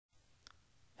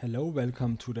Hello,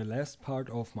 welcome to the last part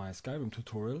of my Skyrim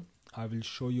tutorial. I will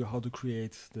show you how to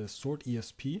create the sword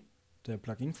ESP, the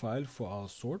plugin file for our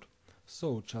sword.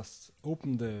 So just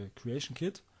open the creation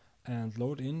kit and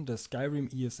load in the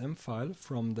Skyrim ESM file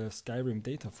from the Skyrim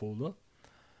data folder.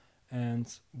 And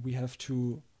we have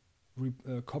to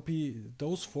copy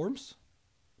those forms,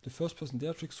 the first person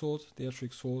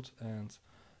Deatrix sword, and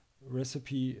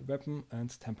recipe weapon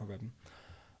and temper weapon.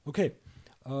 Okay,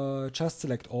 just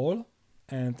select all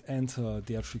and enter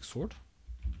Deatrix sword.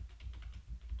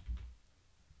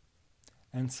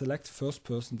 And select first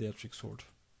person Deatrix sword.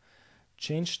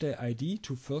 Change the ID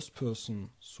to first person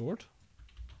sword.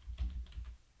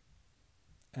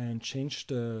 And change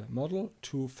the model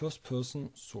to first person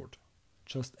sword.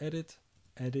 Just edit,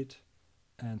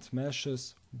 and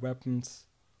meshes, weapons,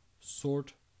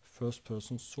 sword, first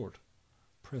person sword.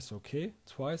 Press OK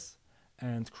twice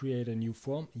and create a new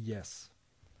form, yes.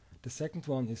 The second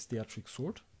one is Deatrix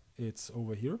sword, it's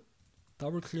over here.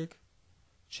 Double click,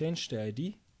 change the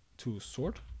ID to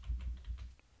sword.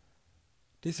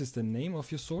 This is the name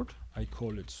of your sword, I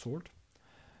call it sword.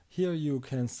 Here you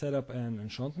can set up an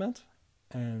enchantment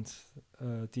and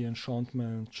the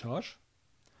enchantment charge,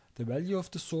 the value of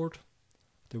the sword,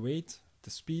 the weight, the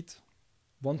speed.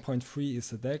 1.3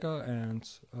 is a dagger and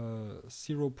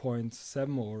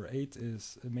 0.7 or 8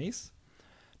 is a mace.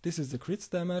 This is the crit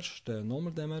damage, the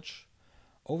normal damage.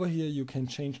 Over here you can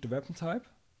change the weapon type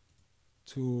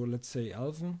to, let's say,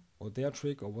 Elven or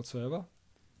Deatrix or whatsoever.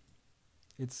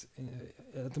 It's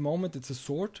at the moment it's a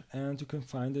sword and you can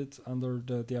find it under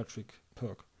the Deatrix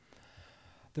perk.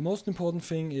 The most important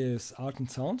thing is art and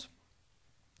sound.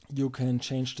 You can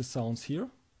change the sounds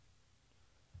here.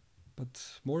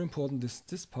 But more important is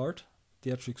this part,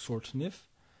 Deatrix sword Nif.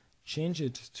 Change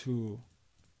it to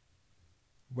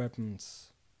weapons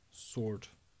sword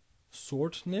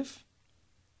Nif.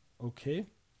 Okay.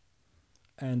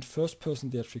 And first person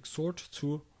Deatrix sword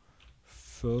to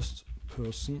first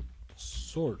person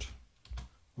sword.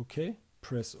 Okay.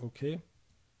 Press OK.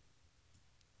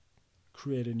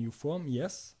 Create a new form.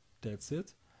 Yes. That's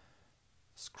it.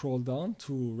 Scroll down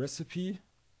to recipe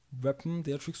weapon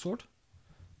Deatrix sword.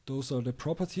 Those are the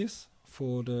properties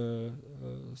for the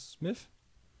smith,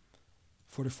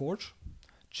 for the forge.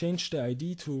 Change the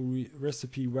ID to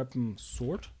recipe weapon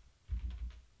sword.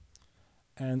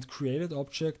 And created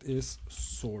object is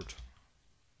sword.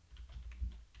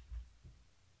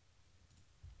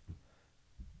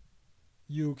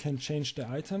 You can change the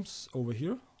items over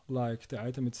here, like the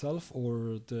item itself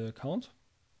or the count.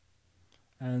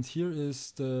 And here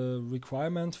is the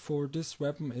requirement for this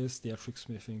weapon is Deatrix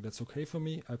smithing. That's okay for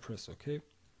me. I press OK.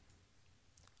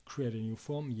 Create a new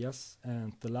form, yes.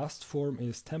 And the last form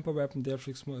is temper weapon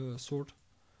Deatrix sword.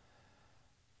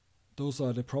 Those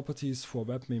are the properties for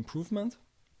weapon improvement.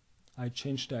 I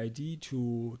change the ID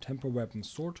to temper weapon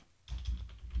sword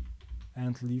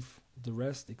and leave the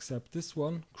rest except this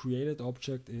one. Created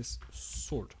object is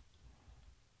sword.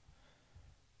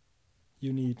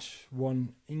 You need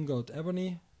 1 ingot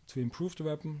ebony to improve the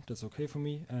weapon, that's okay for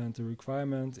me, and the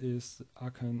requirement is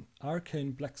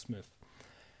arcane blacksmith.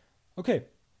 Okay,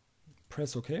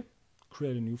 press OK,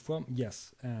 create a new form,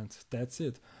 yes, and that's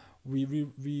it. We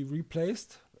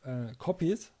replaced,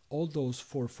 copied all those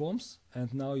 4 forms,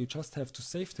 and now you just have to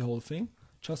save the whole thing.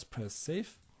 Just press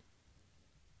save,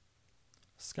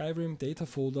 Skyrim data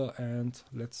folder, and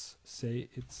let's say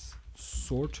it's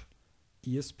sword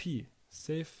ESP,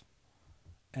 save.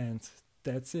 And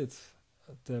that's it.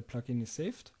 The plugin is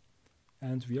saved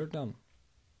and we are done.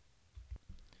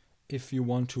 If you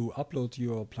want to upload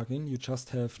your plugin, you just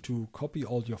have to copy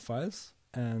all your files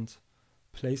and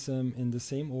place them in the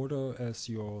same order as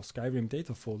your Skyrim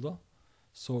data folder.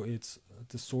 So it's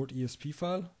the sword ESP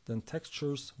file, then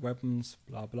textures, weapons,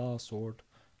 blah blah, sword,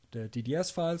 the DDS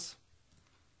files,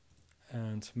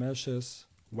 and meshes,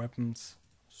 weapons,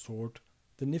 sword,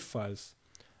 the NIF files,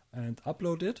 and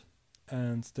upload it.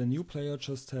 And the new player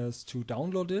just has to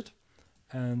download it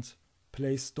and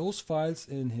place those files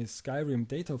in his Skyrim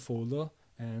data folder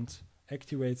and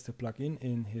activates the plugin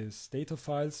in his data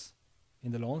files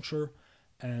in the launcher,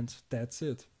 and that's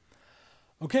it.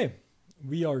 Okay,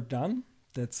 we are done.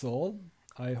 That's all.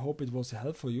 I hope it was a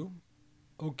help for you.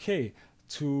 Okay,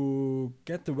 to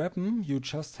get the weapon, you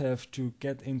just have to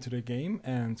get into the game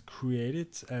and create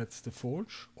it at the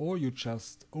forge, or you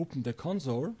just open the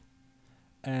console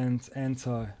and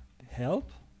enter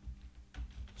help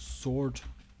sword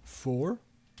 4.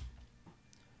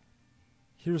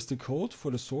 Here's the code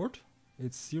for the sword.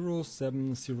 It's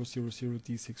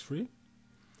 07000D63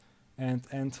 and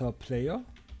enter player.add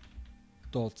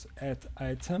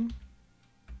item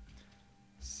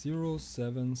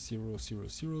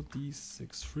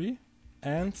 07000D63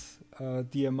 and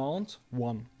the amount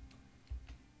 1.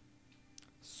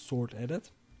 Sort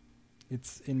edit.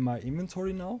 It's in my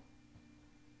inventory now.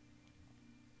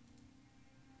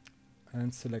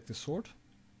 And select the sort,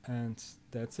 and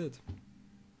that's it.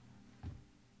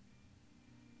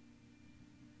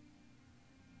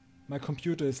 My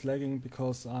computer is lagging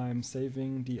because I'm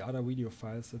saving the other video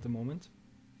files at the moment.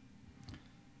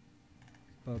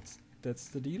 But that's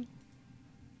the deal.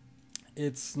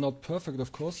 It's not perfect,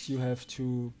 of course. You have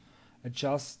to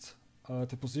adjust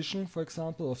the position, for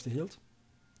example, of the hilt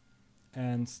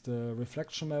and the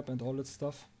reflection map and all that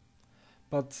stuff.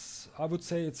 But I would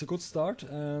say it's a good start,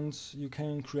 and you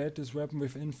can create this weapon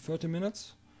within 30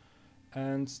 minutes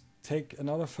and take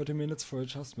another 30 minutes for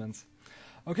adjustments.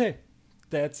 Okay,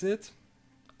 that's it.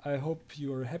 I hope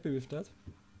you are happy with that,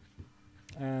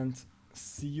 and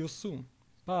see you soon.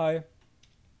 Bye.